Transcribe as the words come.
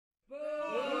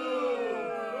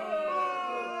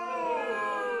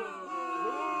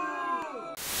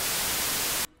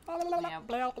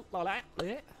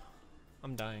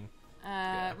I'm dying.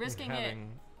 Risking it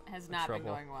has not been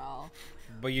going well.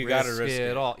 But you gotta risk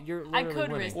it all. You're I literally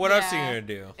could winning. risk. What else are you gonna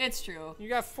do? It's true. You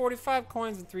got 45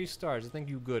 coins and 3 stars. I think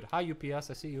you good. Hi UPS,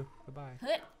 I see you. Goodbye.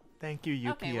 Thank you,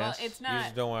 UPS. Okay, well, it's You not.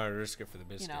 just don't want to risk it for the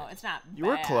biscuit. You know, it's not. You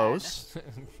were bad. close.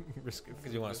 Risk it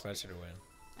Because you want Spencer to win.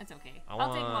 That's okay. I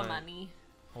I'll take my want- money.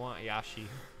 I want Yashi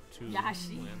to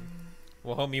Yashi. win.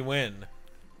 Well, help me win.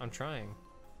 I'm trying.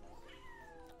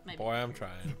 Maybe. Boy, I'm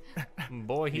trying.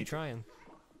 Boy, he trying.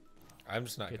 I'm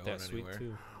just not Get going that sweet anywhere.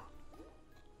 too.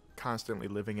 Constantly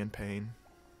living in pain.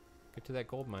 Get to that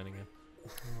gold mine again.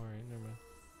 Alright, never mind.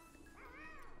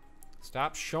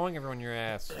 Stop showing everyone your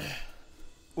ass.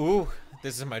 Ooh,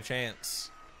 this is my chance.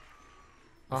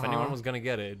 If anyone was gonna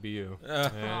get it, it'd be you.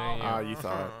 Ah, you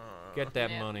thought. Get that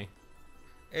Yeah. money.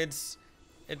 It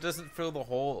doesn't fill the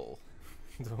hole.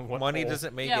 What Money hole?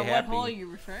 doesn't make Yeah, you what happy. hole are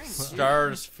you referring to?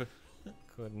 Stars.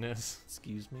 Goodness.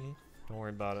 Excuse me. Don't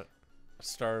worry about it.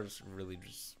 Stars really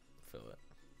just fill it.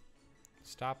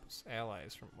 Stop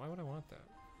allies from. Why would I want that?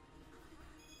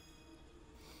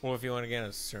 Well, if you want to get in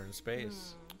a certain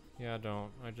space. Yeah, I don't.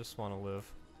 I just want to live.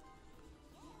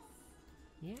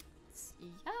 Yes.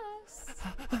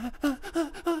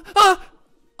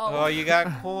 Oh, you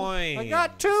got coins. I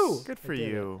got 2. Good for I did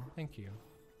it. you. Thank you.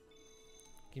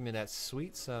 Give me that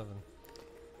sweet 7.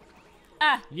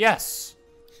 Ah. Yes.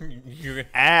 You're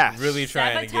Ass. really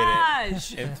trying Sabotage.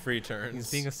 to get it in 3 turns.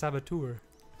 He's being a saboteur.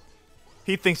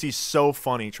 He thinks he's so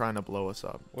funny trying to blow us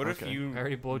up. What if you I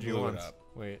already blowed you blew it once. up?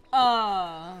 Wait. Wait.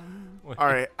 All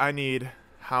right, I need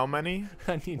how many?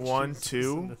 I need 1, Jesus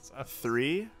 2, in this house.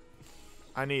 3.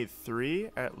 I need 3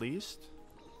 at least.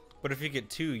 But if you get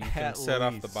 2, you can At set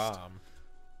off the least. bomb.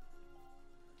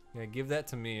 Yeah, give that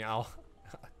to me. I'll.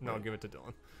 No, give it to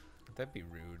Dylan. That'd be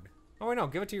rude. Oh wait, no,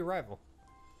 give it to your rival.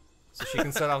 So she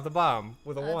can set off the bomb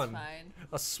with a That's 1. fine.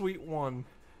 A sweet 1.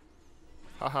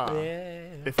 Haha.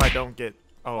 Yeah. If I don't get.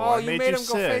 Oh, Oh, I you made made you him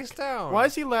go sick. face down. Why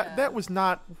is he Yeah. That was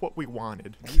not what we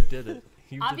wanted. You did it.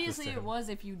 You did Obviously, this to it him. was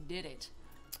if you did it.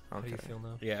 How do Okay. you feel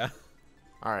now? Yeah.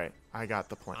 All right, I got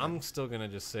the plan. I'm still gonna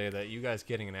just say that you guys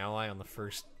getting an ally on the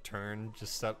first turn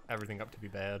just set everything up to be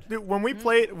bad. Dude, when we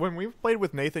played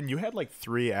with Nathan, you had like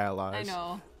 3 allies. I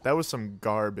know. That was some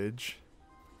garbage.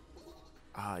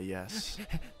 Ah, yes.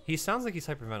 He sounds like he's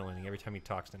hyperventilating every time he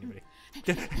talks to anybody.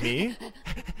 Me?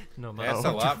 No, That's my.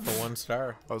 a lot for 1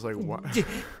 star. I was like, what?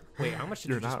 Wait, how much did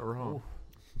You're you just... not wrong.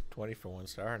 20 for 1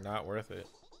 star, not worth it.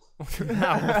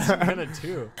 Now, what's he gonna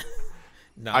do?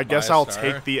 Not I guess buy a I'll star.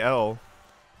 take the L.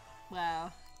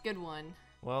 Wow. Good one.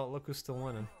 Well, look who's still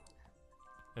winning.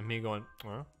 And me going,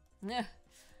 well, Yeah.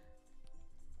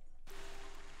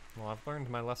 I've learned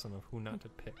my lesson of who not to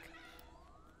pick.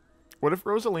 What if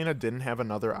Rosalina didn't have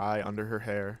another eye under her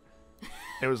hair?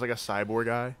 It was like a cyborg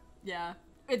eye. Yeah.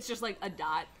 It's just like a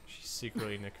dot. She's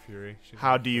secretly Nick Fury. She's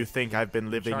How like do you think I've been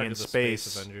in living charge in of the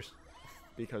space? Avengers.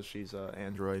 Because she's an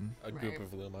android. A group Right.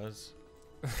 of Lumas.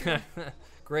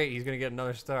 Great, he's gonna get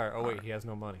another star. Oh wait, he has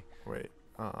no money. Wait.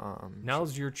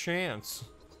 Now's your chance.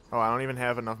 Oh, I don't even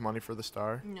have enough money for the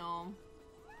star. No.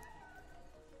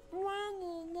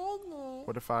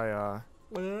 What if I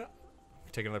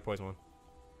Take another poison one.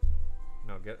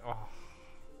 No, get. Oh.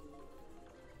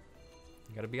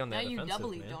 You gotta be on Now that you offensive,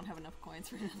 doubly man. don't have enough coins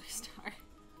for another star.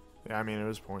 Yeah, I mean it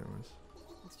was pointless.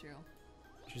 That's true.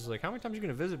 She's like, how many times are you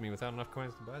gonna visit me without enough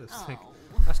coins to buy this thing? Oh.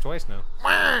 That's twice now.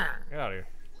 Get out of here.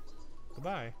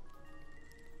 Goodbye.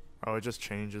 Oh, it just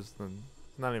changes the.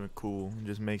 It's not even cool. It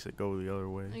just makes it go the other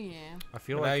way. Yeah. I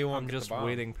feel But now like you won't I'm get the just bomb.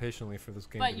 waiting patiently for this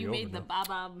game But to be you over made the now.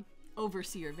 Bob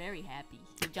Overseer very happy.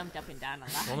 He jumped up and down a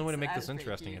lot. The only way to make That this was pretty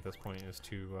interesting cute. at this point is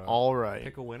to All right.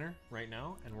 pick a winner right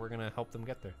now, and we're gonna help them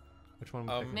get there. Which one? Am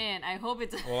I picking? Man, I hope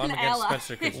it's Well, I'm an against ally.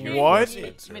 Spencer 'cause you What? forced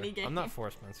Spencer. Minigame. I'm not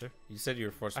for Spencer. You said you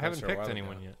were forced I haven't Spencer a picked while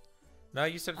anyone ago. yet. No,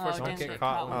 you said Oh, forced Don't against get Spencer. the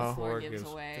caught cult when the before floor gives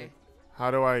gives- away.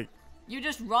 How do I? You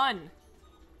just run.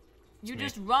 You me.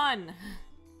 just run.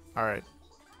 All right.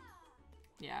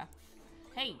 Yeah.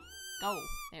 Hey, go.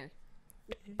 There.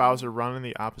 Bowser, run in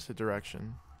the opposite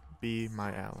direction. Be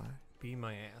my ally. Be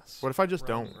my ass. What if I just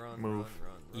Run, don't run, move?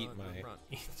 Eat run, my- run.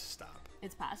 Stop.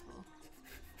 It's possible.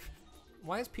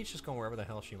 Why is Peach just going wherever the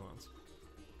hell she wants?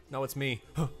 No, it's me.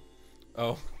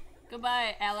 Oh,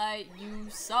 Goodbye, ally. You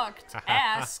sucked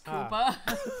ass, Koopa.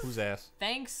 Whose ass?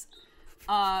 Thanks.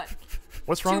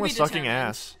 What's wrong To with be sucking determined.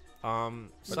 ass? Sucking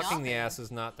the Nothing. ass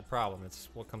is not the problem. It's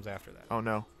what comes after that. Oh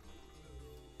no.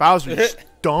 Bowser, you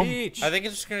dumb. Peach! I think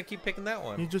it's just gonna keep picking that You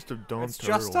one. just a dumb It's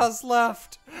turtle. just us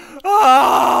left.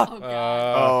 Ah! Oh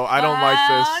god. Oh, I don't like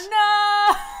this.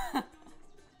 Oh no!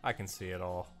 I can see it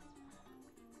all.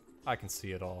 I can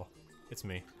see it all. It's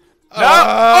me.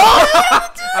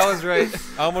 I was right.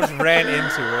 I almost ran into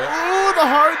it. Oh, the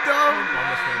hard dome.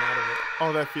 Almost ran out of it.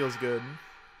 Oh, that feels good.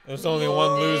 There's only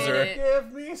one loser.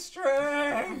 Give me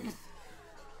strength.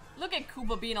 Look at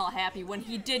Koopa being all happy when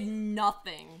he did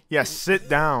nothing. Yeah, sit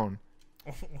down.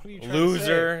 What are you trying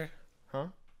Loser. to say? Huh?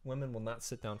 Women will not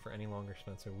sit down for any longer,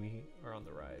 Spencer. We are on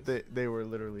the rise. They were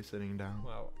literally sitting down.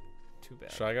 Wow. Too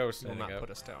bad. Shy Guy was You will standing not up.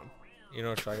 put us down. You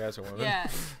know Shy Guys are women? Yeah.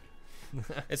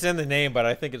 It's in the name, but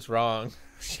I think it's wrong.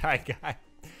 Shy guy.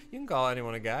 You can call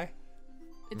anyone a guy.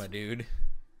 My dude.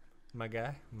 My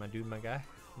guy. My dude. My guy.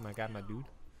 My guy. My dude.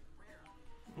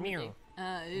 Meow.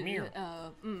 Meow.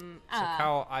 It's like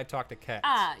how I talk to cats.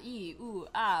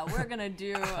 We're gonna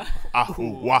do. Ahu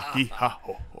waki ha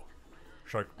ho ho.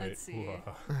 Shark bait. Let's see.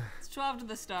 It's 12 to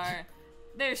the star.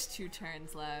 There's 2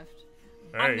 turns left.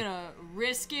 Hey. I'm gonna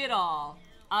risk it all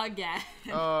again.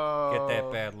 Oh. Get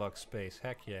that bad luck space.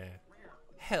 Heck yeah.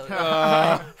 Hell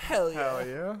yeah. Hell yeah. Hell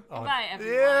yeah. Goodbye,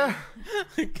 everyone. Yeah.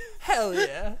 Hell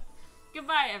yeah.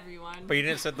 Goodbye, everyone. But you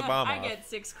didn't set the bomb I off. get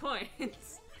 6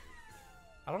 coins.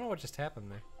 I don't know what just happened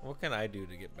there. What can I do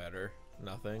to get better?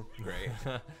 Nothing. Great.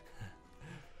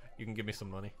 You can give me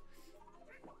some money.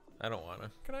 I don't want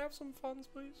to. Can I have some funds,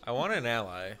 please? I want an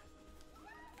ally.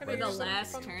 Can For I the have some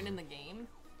last funds? turn in the game.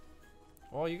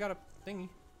 Well, you got a thingy.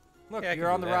 Look, Yeah, I you're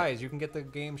can on do the that. rise. You can get the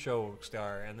game show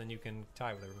star, and then you can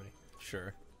tie with everybody.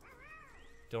 Sure.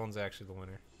 Dylan's actually the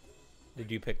winner. Did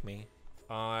you pick me?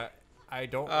 I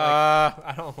don't like. Uh,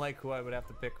 I don't like who I would have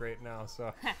to pick right now.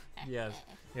 So, yes,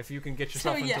 if you can get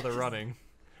yourself So, into the yes. running,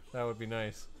 that would be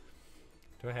nice.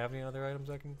 Do I have any other items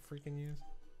I can freaking use?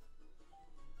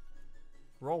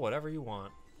 Roll whatever you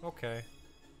want. Okay,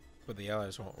 but the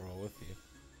allies won't roll with you.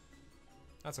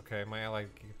 that's okay. My ally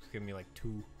keeps giving me like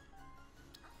 2.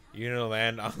 You're gonna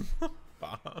land on the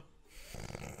bomb.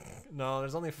 No,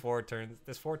 there's only 4 turns.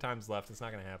 There's 4 times left. It's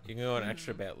not gonna happen. You can go on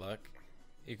extra bad luck.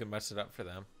 You can mess it up for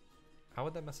them. How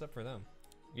would that mess up for them?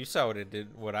 You saw what it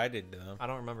did. What I did to them. I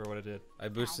don't remember what it did. I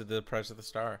boosted the price of the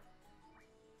star.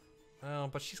 Oh,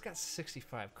 but she's got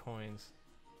 65 coins.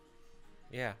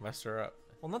 Yeah, messed her up.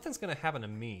 Well, nothing's gonna happen to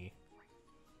me.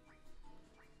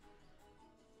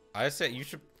 I said you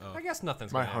should. Oh. I guess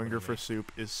nothing's My gonna happen hunger to for me.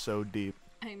 soup is so deep.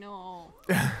 I know.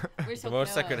 We're so The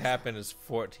most that close. could happen is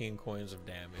 14 coins of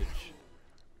damage.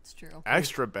 It's true.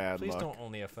 Extra bad Please luck. don't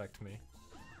only affect me.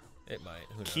 It might.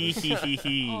 Who knows? Hee hee hee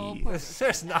hee. Oh, poor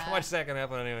There's not cat. much that can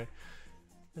happen anyway.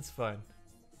 It's fine.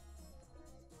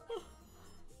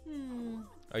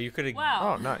 Oh, you could have.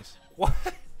 Wow. Oh, nice. What?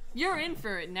 You're in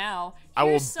for it now. I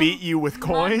will Here's beat some you with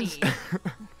coins. money.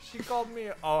 She called me.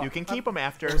 Oh, You can keep them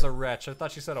after. It was a wretch. I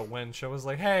thought she said a wench. I was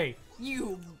like, hey.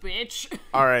 You bitch.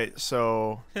 All right,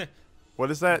 so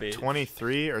what is that? Bitch.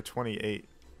 23 or 28?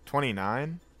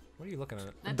 29? What are you looking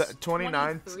at? That's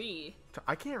 29. 23.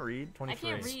 I can't read. I 23.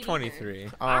 can't read. 23.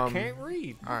 I can't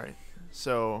read. All right,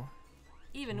 so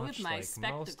Even Much with my like most of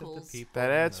the spectacles. people that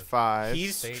in adds the 5.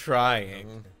 He's state-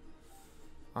 trying.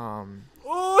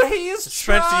 Oh, he is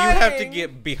Spencer, you have to trying!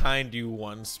 get behind you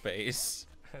 1 space.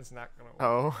 That's not gonna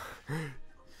work. Oh,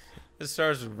 The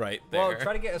star's right there. Well,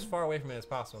 try to get as far away from it as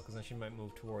possible, because then she might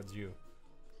move towards you.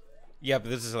 Yeah, but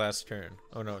this is the last turn.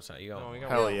 Oh no, it's not. You got No, one we more.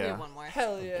 got hell We have yeah. one more.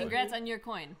 Hell yeah. Congrats on your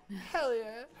coin. Hell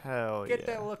yeah. Hell Get yeah.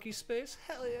 that lucky space.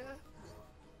 Hell yeah.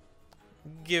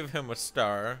 Give him a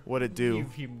star. What'd it do?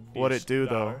 Give him the What'd it do,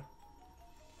 star. though?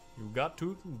 You got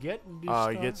to get the You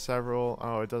star. get several.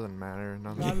 Oh, it doesn't matter.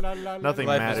 La, Nothing. la, la, la, Nothing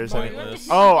la. Life matters is anymore. pointless.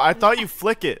 Oh, I thought you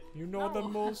flick it. You know the No.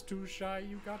 most too shy.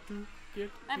 You got to get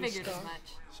I the figured star. as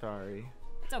much. Sorry.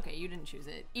 It's okay, you didn't choose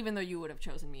it. Even though you would have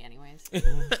chosen me anyways.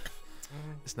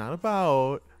 It's not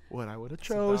about what I would have It's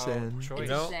about chosen. choice. You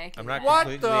know, Exactly I'm not that. What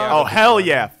completely the- out Oh of this hell one.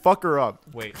 yeah! Fuck her up.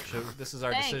 Wait, this is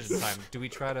our Thanks. decision time. Do we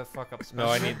try to fuck up Spencer?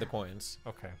 No, I need the coins.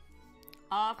 Okay.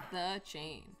 Off the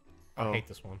chain. I Oh. hate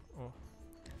this one. Oh.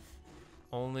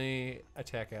 Only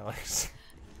attack Alex.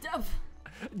 Dup.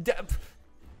 Dep.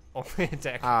 Only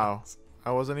attack Ow. Alex.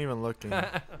 I wasn't even looking.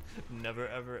 Never,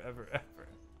 ever, ever, ever,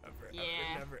 ever, Yeah.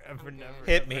 ever, never, ever, never.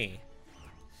 Hit ever. me.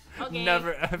 Okay.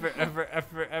 Never, ever, ever,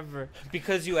 ever, ever.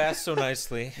 Because you asked so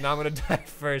nicely. Now I'm gonna die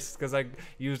first because I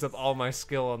used up all my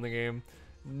skill on the game.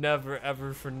 Never,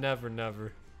 ever, for never,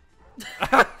 never.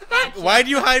 Why'd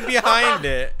you hide behind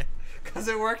it? Because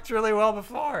it worked really well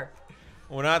before.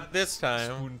 Well, not this time.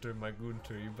 Gunter, my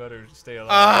Gunter, you better stay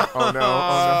alive. Oh no!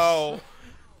 Oh no!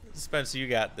 Spencer, you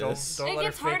got this. Don't It let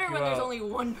gets her fake harder you when there's out. only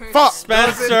one person. Fuck!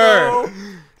 Spencer! Does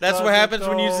That's what it happens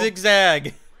when you though? zigzag.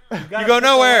 You You gotta go pick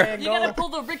nowhere. away and You gotta go. pull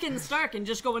the Rick and Stark and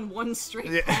just go in one straight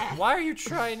Yeah. path. Why are you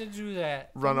trying to do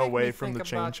that? Run Don't make away me from think the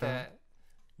chain about chomp. that.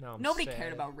 No, I'm Nobody sad.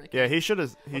 cared about Rick. Yeah, he should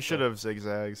have. He What should the- have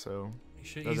zigzagged. So He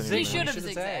should Doesn't have even He should have zagged.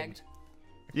 zigzagged.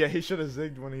 Yeah, he should have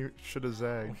zigged when he should have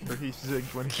zagged. Or he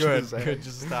zigged when he should have zagged. Good.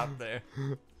 Just stop there.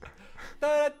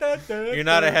 You're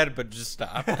not ahead, but just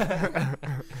stop.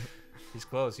 He's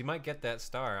close. He might get that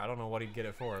star. I don't know what he'd get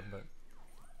it for, but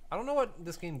I don't know what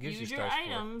this game gives Use you your stars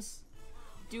items.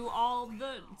 Do all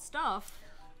the stuff.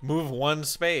 Move one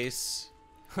space.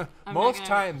 for. I'm Most not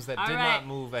gonna- times that did Alright. not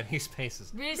move any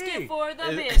spaces. Risk Me. it for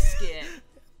the biscuit.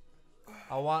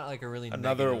 I want like a really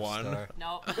Another negative one. Star.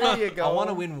 Nope. There you go. I want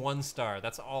to win 1 star.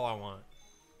 That's all I want.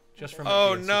 Just from it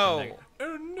Oh, being super no. negative.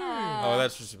 Oh no. Oh,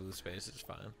 that's just a blue space. It's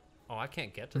fine. Oh, I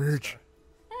can't get to the Merch. star.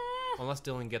 Unless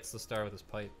Dylan gets the star with his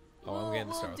pipe. Oh, I'm getting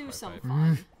the star We'll with do my some pipe.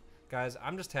 fun. Guys,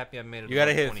 I'm just happy I made it. You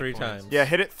gotta above hit it 20 3 points. times. Yeah,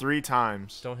 hit it 3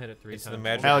 times. Don't hit it 3 It's the times.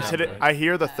 magic Alex, hit it. number. I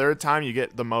hear the 3rd time you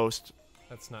get the most.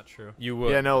 That's not true. You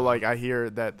would. Yeah, no, like I hear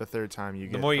that the 3rd time you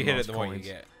get The more you hit it, most the more you coins.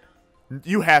 get.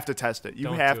 You have to test it. You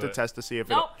Don't have do to it. test to see if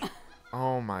Nope. it.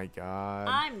 Oh my god.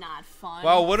 I'm not fun.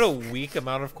 Wow, what a weak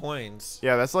amount of coins.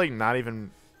 Yeah, that's like not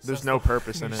even. There's That's no the-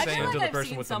 purpose in you're I it. saying feel to like the I've person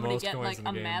seen with the somebody most get coins like in the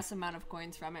a game. mass amount of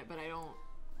coins from it, but I don't.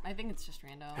 I think it's just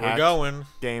random. Hacked. We're going.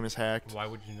 Game is hacked. Why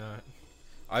would you not?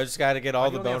 I just gotta get all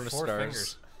Why the do you only have bonus 4 stars.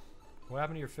 fingers? What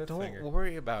happened to your 5th Don't finger?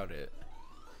 worry about it.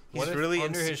 What He's if really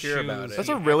under his insecure about shoes it. That's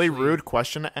he a really actually- rude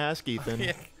question to ask, Ethan.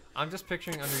 Yeah. I'm just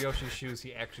picturing under Yoshi's shoes,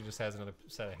 he actually just has another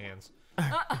set of hands.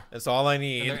 That's all I And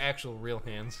need. they're actual real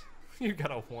hands. You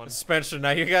got a 1. Spencer, now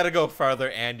you gotta go farther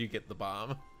and you get the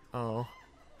bomb. Oh.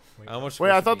 How much? Wait,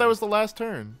 I supposed to thought that be? was the last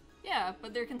turn. Yeah,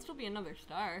 but there can still be another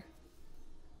star.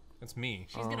 It's me.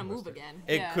 She's gonna move again.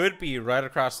 It yeah. could be right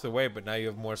across the way, but now you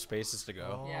have more spaces to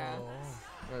go. Yeah.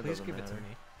 That Please doesn't give it to matter.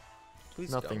 me.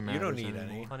 Please Nothing don't. You don't matters need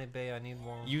anymore. any. Honey Bay, I need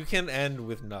 1. You can end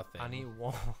with nothing. I need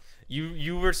 1.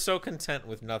 You were so content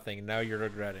with nothing, and now you're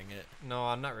regretting it. No,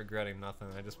 I'm not regretting nothing.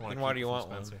 I just want to Then keep why it do you from want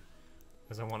one? Spencer.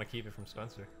 Because I want to keep it from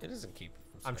Spencer. It doesn't keep.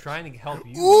 I'm trying to help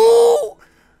you. Ooh!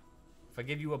 If I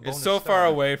give you a bonus It's so star, far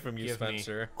away from you, give me-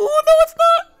 Spencer. Ooh, no, it's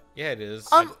not. Yeah, it is.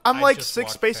 I'm I like just 6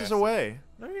 walked spaces past it. away.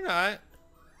 No, you're not.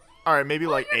 All right, maybe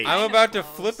like 8. I'm Kinda about to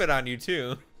close. flip it on you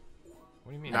too. What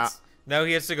do you mean? Nah. Now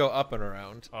he has to go up and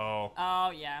around. Oh.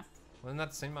 Oh yeah. Wasn't that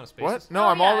the same amount of spaces? What? No, Oh,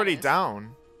 I'm yeah, it already is.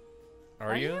 down.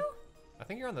 Are you? I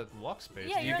think you're on the luck space.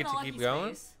 Yeah, you you're get in the to keep lucky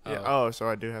going? space. Yeah. Oh, so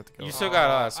I do have to go. You still got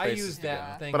a lot of I spaces used to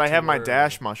that go. thing. But I have too my early.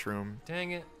 dash mushroom.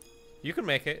 Dang it. You can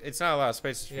make it. It's not a lot of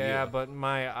spaces for Yeah, you. but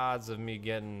my odds of me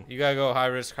getting You gotta go high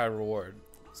risk, high reward.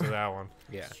 to that one.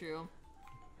 Yeah. It's true.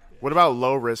 What about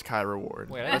low risk, high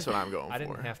reward? Wait, That's what I'm going I for.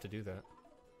 didn't have to do that.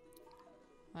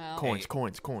 Well. Coins,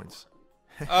 coins, coins.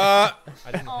 I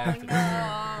didn't Oh have to do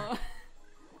that. no. I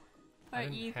Poor didn't have to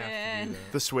do Ethan.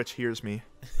 that. The Switch hears me.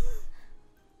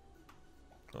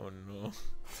 Oh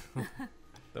no.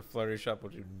 The fluttery shop will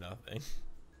do nothing.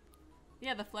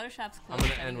 Yeah, the Flutter Shop's I'm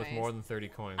closed. gonna end with anyways. more than 30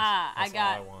 coins. Ah, That's I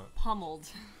got all I want. pummeled.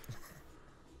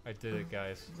 I did it,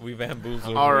 guys. We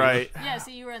bamboozled. All you. right. Yeah,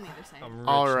 see, you were on the other side. I'm rich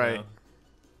All right. now.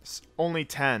 Only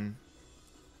 10.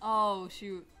 Oh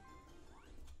shoot.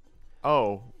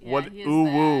 Oh, Yeah, what? he is Ooh,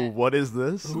 woo. that. What is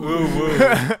this? Woo woo.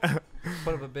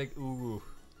 Put up a big ooh woo.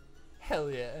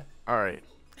 Hell yeah. All right.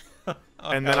 Oh,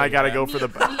 And then hell I gotta yeah. go for the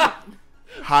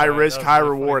high Sorry, risk, that was high really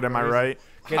funny reward. for Am a I reason. right?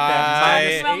 Get High-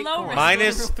 that Well, -8 low coins. risk.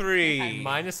 Minus 3.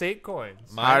 -8 coins.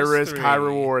 Minus High risk, high 3.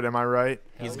 reward. Am I right?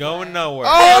 He's Hell going yeah. nowhere.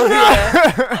 Oh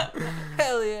no!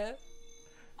 Hell yeah.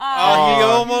 Oh, he Oh.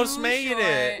 almost Too made short.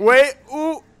 it. Wait.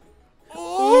 Ooh.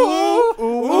 Ooh.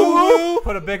 Ooh.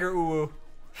 Put a bigger ooh woo.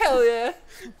 Hell yeah.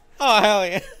 Oh, hell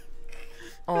yeah.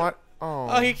 Oh.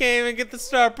 Oh, he can't even get the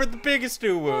star for the biggest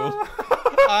woo.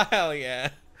 Oh, hell yeah.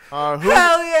 Who's,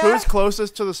 Hell yeah. who's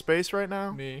closest to the space right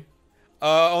now? Me.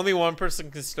 Only one person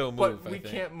can still move, But we I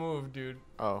think. can't move, dude.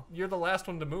 Oh. You're the last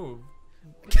one to move.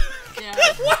 Yeah.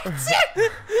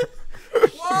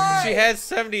 She had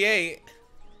 78.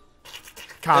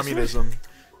 Communism.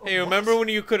 Hey, remember when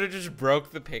you could have just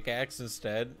broke the pickaxe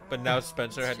instead, but now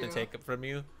Spencer had to true. take it from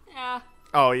you? Yeah.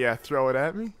 Oh yeah, throw it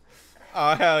at me.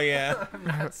 Oh, hell yeah. I'm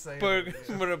not saying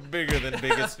But a bigger than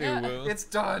biggest woo. It's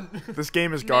done. This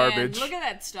game is Man, garbage. look at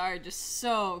that star just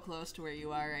so close to where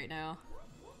you are right now.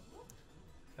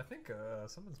 I think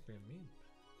someone's being mean.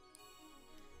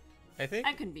 I think.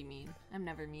 I couldn't be mean. I'm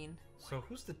never mean. So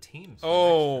who's the team?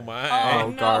 Oh, my. Oh, Oh,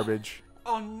 no. garbage.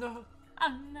 Oh no.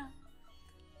 Oh no.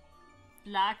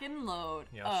 Lock and load.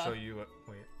 Yeah, I'll show you.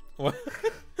 Wait. What?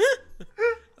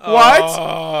 What?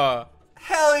 Oh.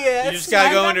 Hell yeah. You just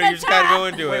gotta go up into it. the You just gotta go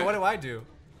top. into Wait, it. what do I do?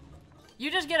 You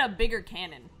just get a bigger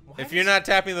cannon. Why If does- you're not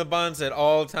tapping the buttons at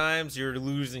all times, you're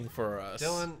losing for us.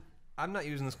 Dylan, I'm not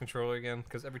using this controller again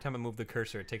because every time I move the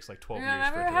cursor, it takes like 12 years.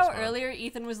 Remember for it to how respond. earlier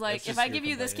Ethan was like, It's if just I you're give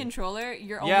you this complaining. controller,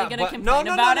 you're Yeah, only gonna but complain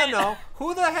no, about no, it? no.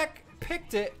 Who the heck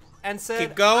picked it and said,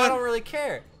 Keep going. I don't really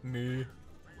care? Me.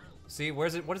 See,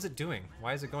 where's it? What is it doing?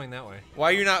 Why is it going that way? Why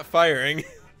are you not firing?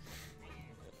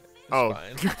 Oh.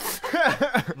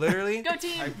 Fine. Literally, Go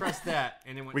team. I pressed that,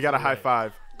 and it went. We got to a the high right.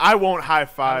 five. I won't high How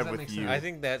does five that with make you. sense? I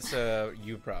think that's a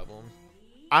you problem.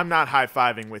 I'm not high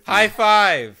fiving with you. High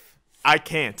five. I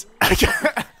can't.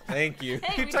 Thank you.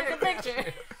 Hey, we took a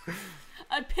picture.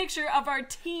 A picture of our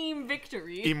team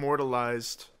victory.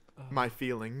 Immortalized my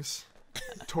feelings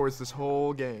towards this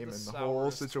whole game and the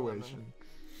whole sourest situation.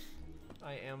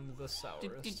 I am the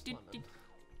sourest Do, lemon.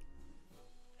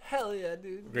 Hell yeah,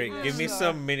 dude. Great. Give Give me that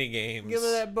some mini games. Give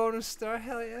me that bonus star.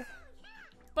 Hell yeah.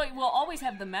 But we'll always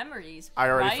have the memories. I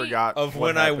already right? forgot Of what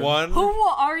when happened. I won Who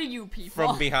are you people?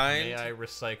 from behind. May I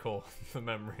recycle the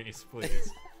memories, please?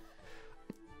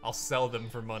 I'll sell them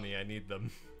for money. I need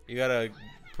them. You gotta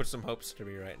put some hopes to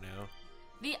me right now.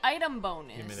 The item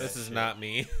bonus. Give me that This is shit. not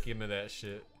me. Give me that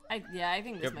shit. I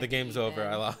think this Yep, might the be game's over.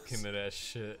 Ethan. I lost. Give me that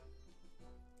shit.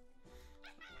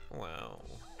 Wow.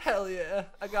 Hell yeah,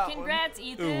 I got Congrats,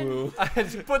 Ethan. Ooh. one. I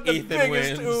just put the Ethan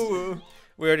biggest wins. ooh.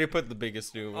 We already put the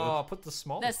biggest ooh. Oh, put the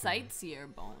smallest. The one. sightseer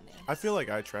bonus. I feel like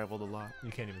I traveled a lot. You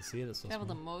can't even see it. It's so Travel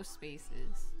the small. most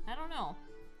spaces. I don't know.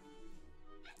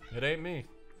 It ain't me.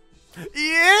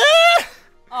 Yeah.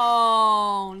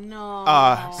 Oh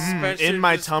no. Spencer in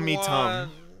my just tummy won.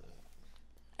 tum.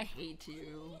 I hate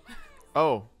you.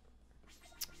 Oh,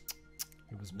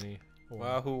 It was me. I won.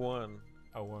 Wow, who won?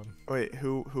 I won. wait,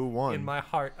 who won? In my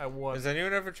heart, I won. Has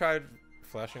anyone ever tried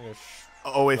flashing a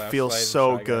Oh, it feels flashlight in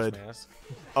so Shy Guy's good. mask?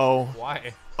 Oh,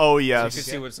 Why? oh So you yes. can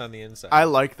see what's on the inside. I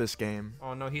like this game.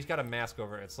 Oh no, he's got a mask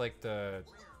over it. It's like the.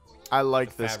 I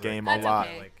like The this fabric. game a That's lot.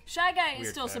 okay. Like, Shy Guy is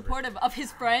weird still fabric. supportive of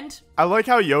his friend. I like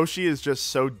how Yoshi is just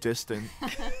so distant.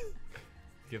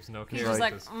 Gives no He's care. just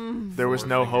Like- like, There was Four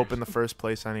no fingers. hope in the first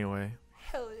place anyway.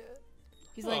 Hell yeah.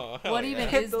 he's Oh, like, hell what yeah. even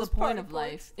Hit is the those point party of life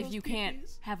points, if those you can't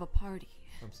PPs. have a party?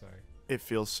 I'm sorry. It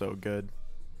feels so good.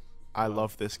 I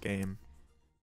love this game.